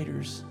 8th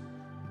graders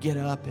get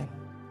up, and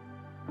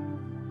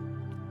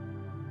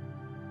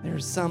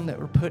there's some that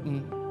were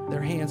putting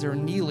their hands, they were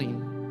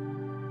kneeling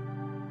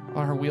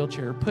on her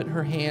wheelchair, putting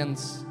their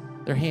hands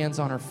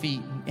on her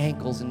feet and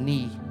ankles and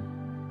knee.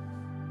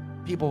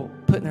 People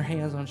putting their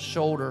hands on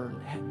shoulder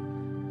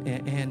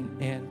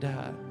and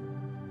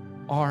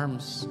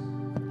arms,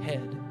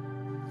 head.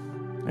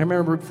 I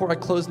remember before I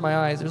closed my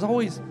eyes, there's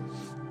always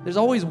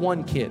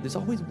one kid. There's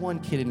always one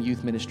kid in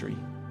youth ministry,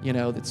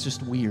 that's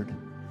just weird.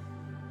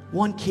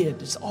 One kid,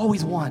 there's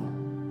always one.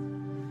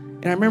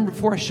 And I remember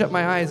before I shut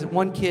my eyes,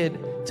 one kid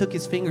took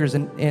his fingers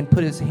and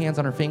put his hands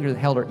on her fingers and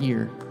held her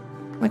ear.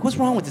 I'm like, what's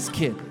wrong with this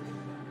kid?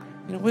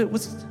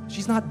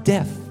 She's not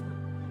deaf.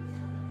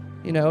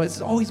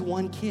 It's always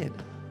one kid.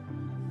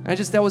 And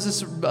that was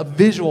just a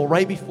visual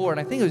right before, and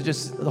I think it was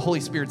just the Holy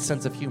Spirit's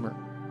sense of humor,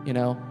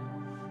 So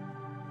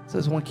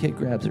this one kid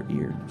grabs her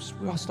ear.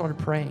 We all started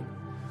praying.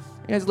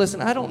 You guys,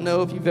 listen, I don't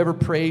know if you've ever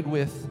prayed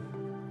with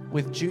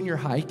junior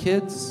high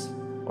kids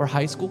or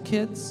high school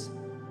kids.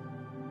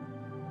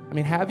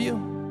 Have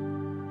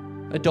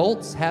you?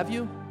 Adults, have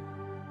you?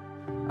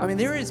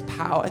 There is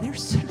power, and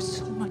there's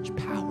so much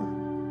power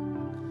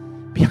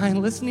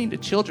behind listening to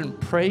children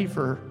pray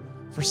for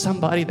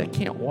somebody that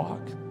can't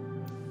walk.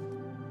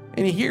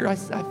 And here,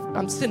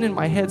 I'm sitting in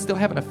my head still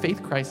having a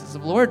faith crisis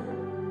of, Lord,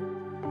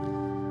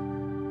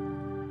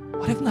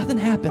 what if nothing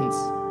happens?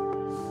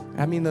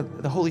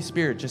 The Holy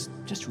Spirit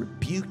just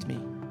rebuked me.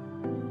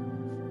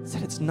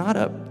 Said it's not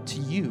up to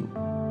you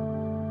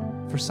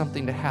for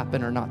something to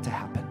happen or not to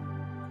happen.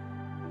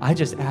 I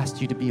just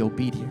asked you to be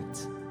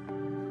obedient.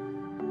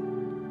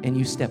 And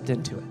you stepped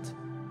into it.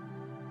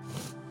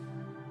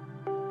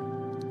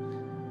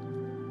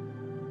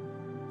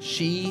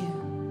 She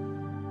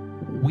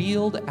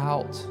wheeled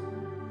out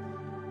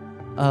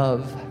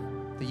of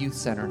the youth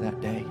center that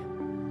day.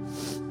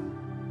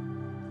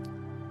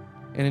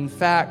 And in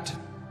fact,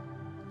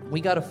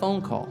 we got a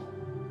phone call.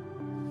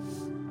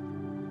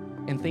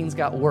 And things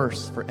got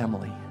worse for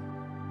Emily.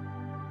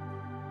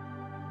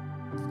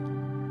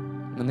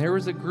 And there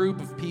was a group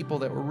of people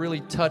that were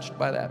really touched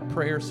by that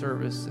prayer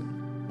service.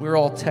 And we were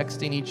all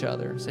texting each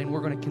other saying, we're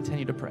going to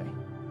continue to pray.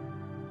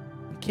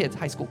 kids,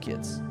 high school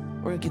kids.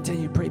 We're going to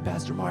continue to pray,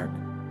 Pastor Mark.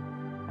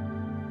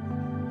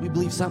 We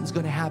believe something's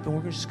going to happen.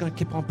 We're just going to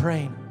keep on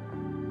praying.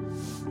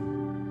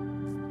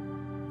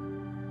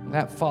 And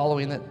that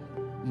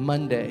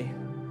Monday,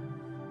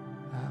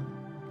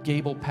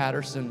 Gable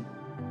Patterson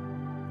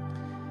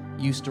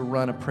used to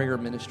run a prayer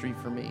ministry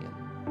for me.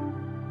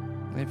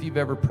 And if you've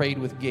ever prayed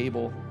with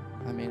Gable,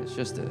 I mean, it's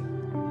just a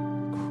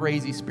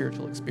crazy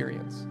spiritual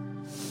experience.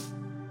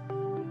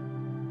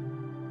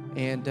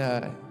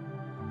 And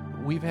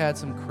we've had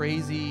some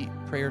crazy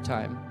prayer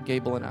time,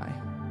 Gable and I.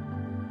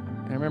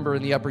 And I remember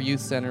in the Upper Youth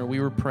Center, we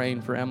were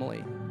praying for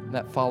Emily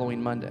that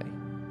following Monday.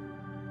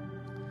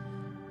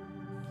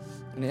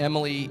 And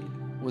Emily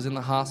was in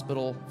the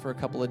hospital for a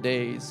couple of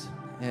days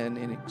and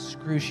in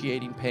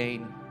excruciating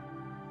pain.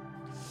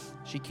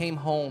 She came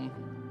home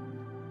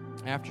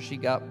after she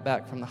got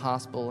back from the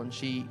hospital, and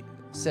she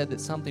said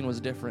that something was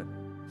different.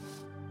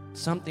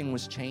 Something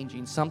was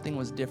changing. Something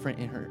was different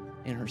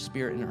in her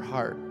spirit, in her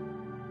heart.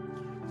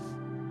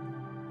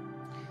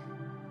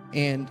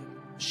 And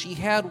she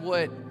had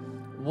what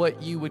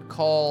you would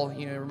call,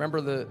 remember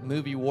the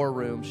movie War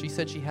Room? She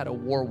said she had a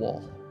war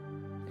wall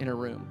in her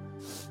room.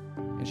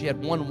 And she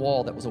had one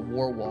wall that was a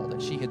war wall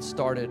that she had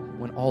started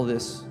when all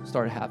this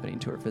started happening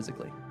to her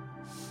physically.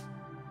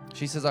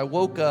 She says, I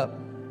woke up,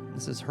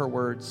 this is her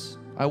words,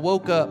 I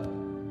woke up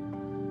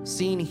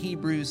seeing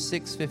Hebrews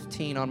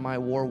 6:15 on my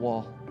war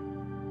wall.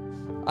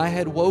 I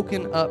had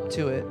woken up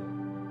to it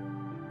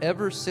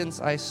ever since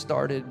I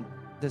started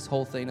this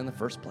whole thing in the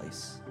first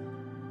place.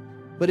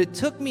 But it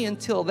took me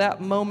until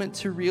that moment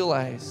to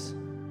realize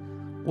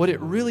what it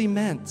really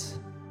meant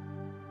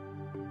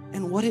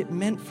and what it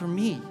meant for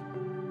me.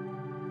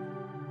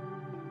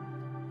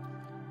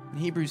 And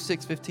Hebrews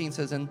 6:15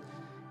 says,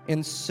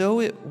 and so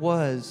it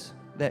was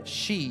that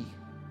she,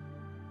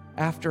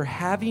 after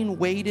having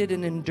waited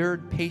and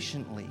endured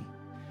patiently,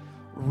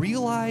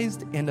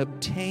 realized and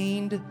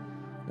obtained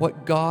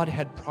what God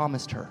had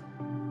promised her.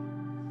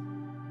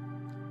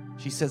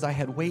 She says, I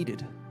had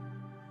waited,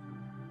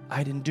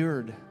 I'd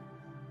endured,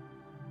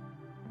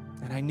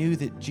 and I knew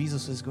that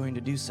Jesus was going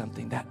to do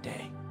something that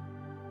day.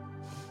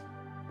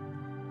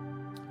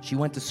 She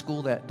went to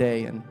school that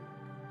day in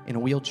a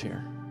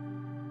wheelchair.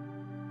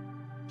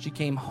 She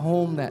came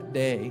home that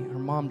day. Her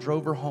mom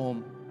drove her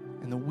home,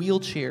 and the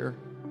wheelchair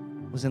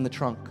was in the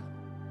trunk.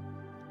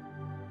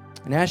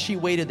 And as she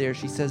waited there,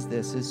 she says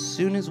this, as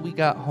soon as we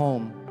got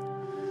home,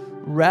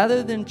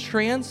 rather than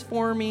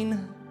transferring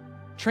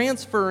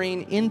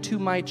into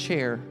my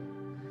chair,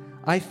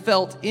 I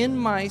felt in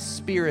my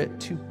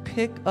spirit to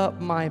pick up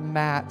my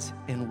mat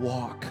and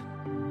walk.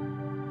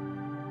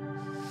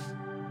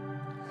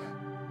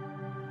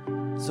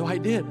 So I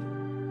did.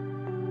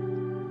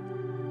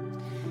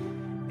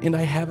 And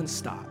I haven't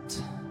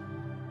stopped.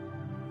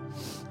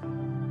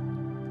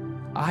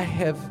 I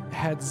have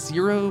had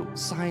 0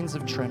 signs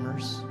of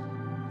tremors,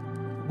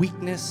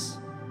 weakness,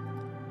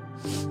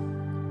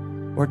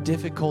 or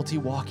difficulty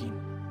walking.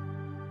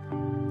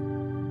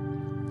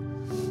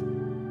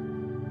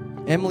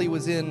 Emily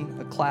was in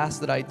a class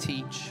that I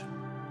teach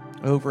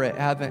over at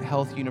Advent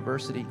Health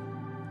University.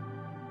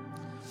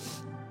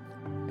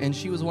 And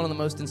she was one of the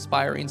most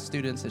inspiring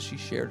students as she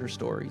shared her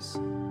stories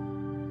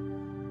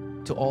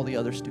to all the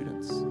other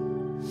students.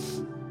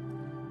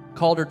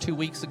 Called her 2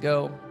 weeks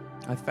ago.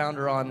 I found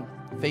her on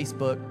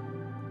Facebook,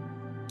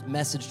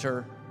 messaged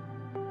her.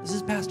 This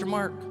is Pastor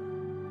Mark.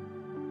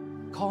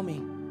 Call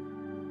me.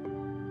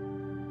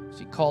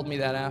 She called me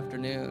that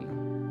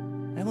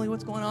afternoon. Emily,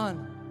 what's going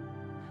on?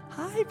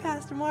 Hi,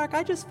 Pastor Mark.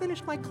 I just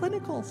finished my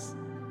clinicals.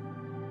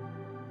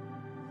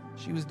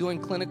 She was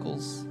doing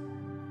clinicals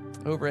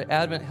over at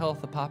Advent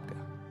Health Apopka,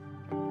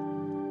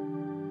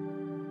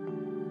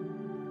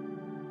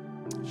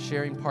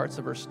 sharing parts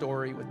of her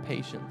story with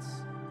patients,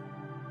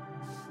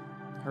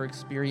 her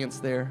experience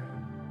there.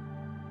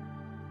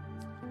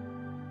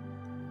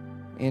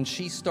 And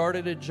she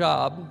started a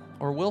job,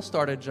 or will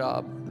start a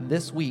job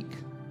this week,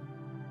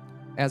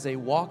 as a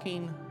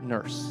walking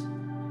nurse,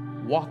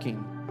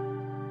 walking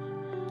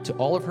to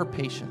all of her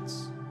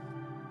patients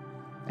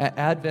at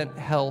Advent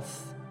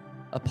Health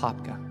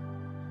Apopka.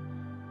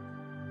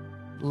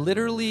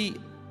 Literally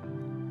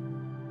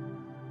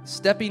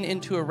stepping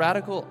into a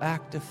radical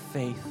act of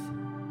faith.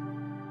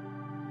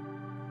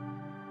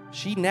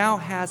 She now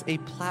has a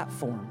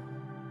platform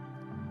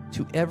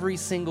to every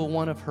single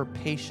one of her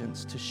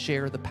patients to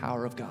share the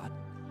power of God.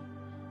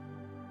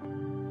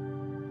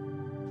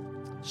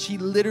 She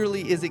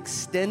literally is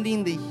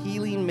extending the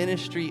healing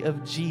ministry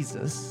of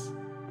Jesus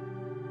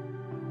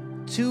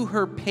to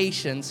her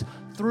patients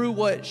through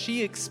what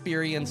she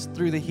experienced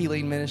through the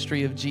healing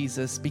ministry of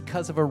Jesus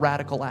because of a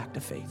radical act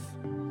of faith.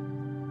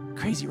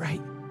 Crazy,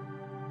 right?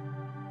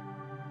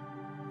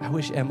 I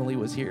wish Emily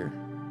was here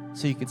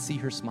so you could see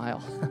her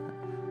smile,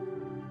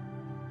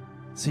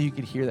 so you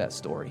could hear that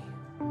story.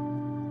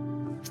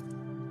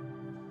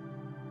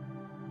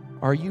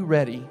 Are you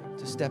ready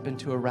to step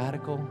into a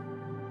radical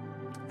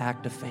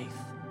act of faith?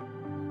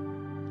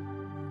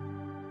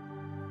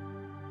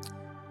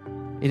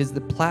 It is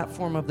the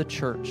platform of the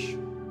church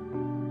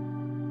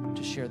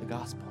to share the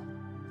gospel.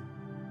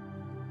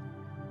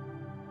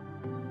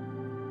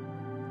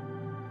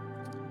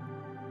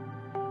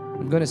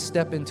 I'm going to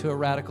step into a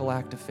radical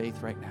act of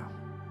faith right now,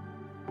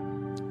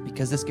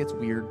 because this gets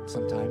weird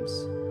sometimes.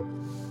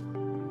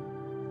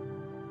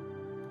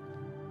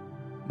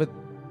 But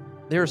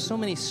there are so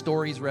many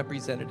stories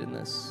represented in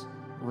this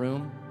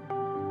room.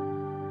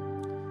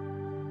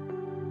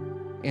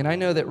 And I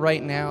know that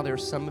right now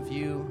there's some of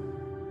you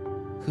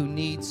who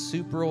need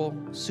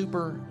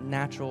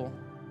supernatural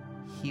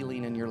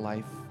healing in your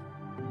life.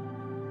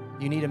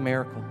 You need a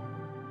miracle.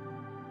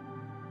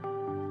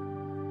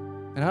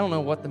 And I don't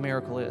know what the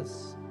miracle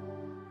is.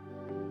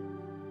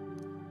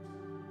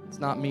 It's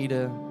not me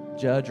to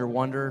judge or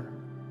wonder.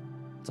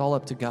 It's all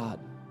up to God.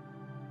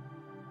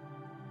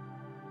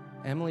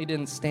 Emily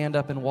didn't stand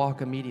up and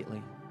walk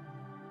immediately.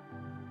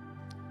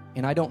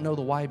 And I don't know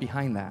the why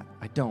behind that.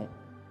 I don't.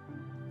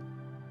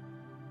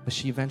 But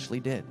she eventually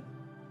did.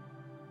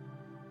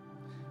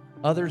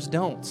 Others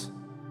don't.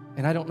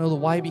 And I don't know the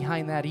why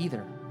behind that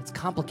either. It's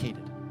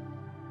complicated.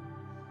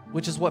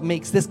 Which is what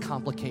makes this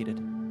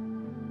complicated.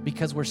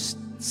 Because we're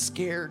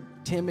scared,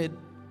 timid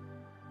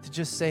to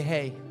just say,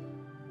 hey,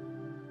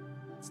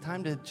 it's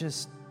time to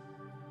just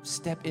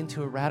step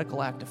into a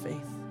radical act of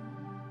faith.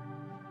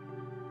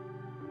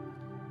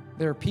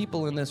 There are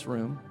people in this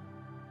room.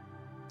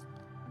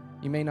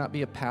 You may not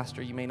be a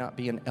pastor, you may not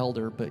be an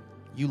elder, but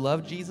you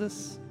love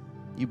Jesus,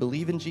 you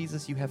believe in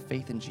Jesus, you have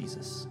faith in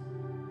Jesus.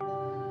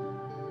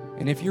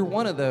 And if you're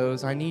one of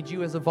those, I need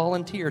you as a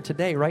volunteer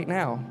today, right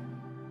now,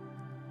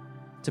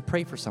 to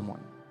pray for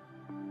someone.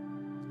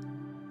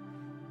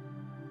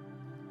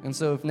 And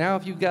so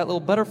if you've got little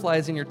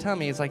butterflies in your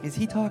tummy, it's like, is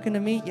he talking to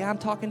me? Yeah, I'm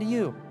talking to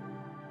you.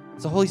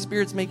 So Holy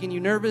Spirit's making you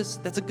nervous.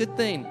 That's a good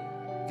thing,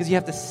 because you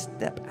have to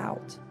step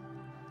out.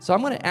 So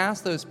I'm going to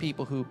ask those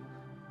people who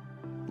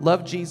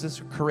love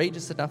Jesus, are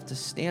courageous enough to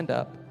stand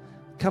up,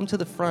 come to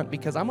the front,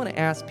 because I'm going to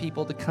ask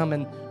people to come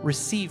and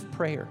receive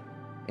prayer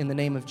in the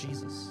name of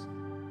Jesus.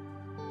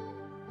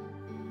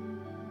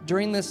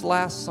 During this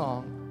last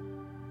song,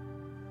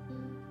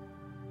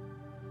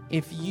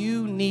 if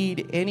you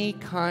need any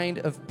kind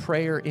of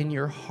prayer in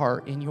your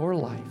heart, in your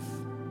life,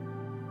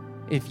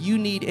 if you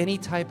need any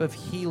type of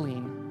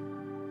healing,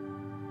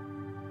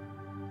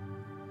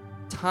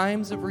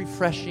 times of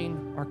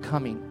refreshing are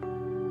coming.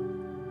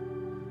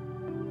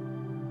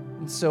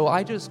 And so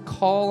I just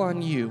call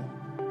on you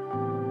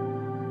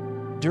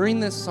during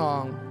this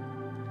song,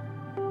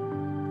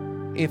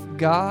 if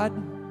God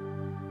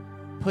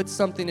puts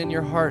something in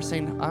your heart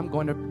saying,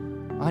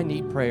 I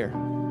need prayer.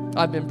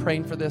 I've been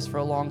praying for this for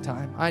a long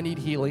time. I need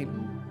healing.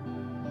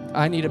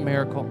 I need a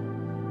miracle.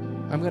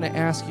 I'm going to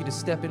ask you to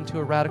step into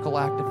a radical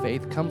act of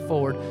faith. Come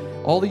forward.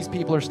 All these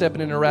people are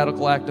stepping into a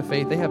radical act of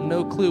faith. They have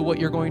no clue what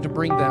you're going to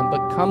bring them,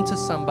 but come to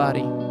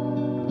somebody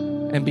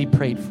and be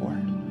prayed for.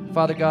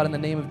 Father God, in the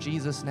name of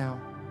Jesus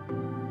now,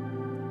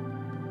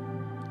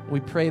 we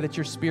pray that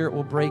your Spirit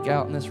will break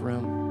out in this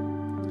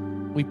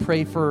room. We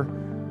pray for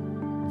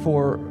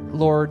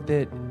Lord,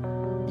 that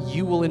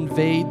you will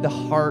invade the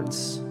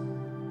hearts,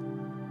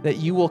 that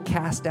you will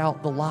cast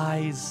out the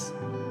lies,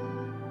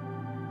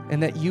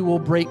 and that you will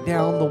break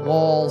down the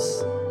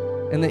walls,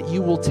 and that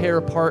you will tear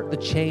apart the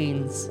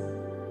chains,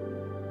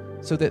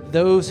 so that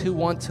those who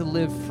want to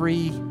live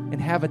free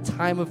and have a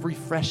time of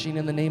refreshing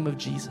in the name of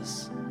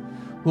Jesus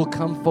will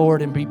come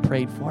forward and be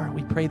prayed for.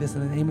 We pray this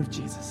in the name of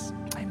Jesus.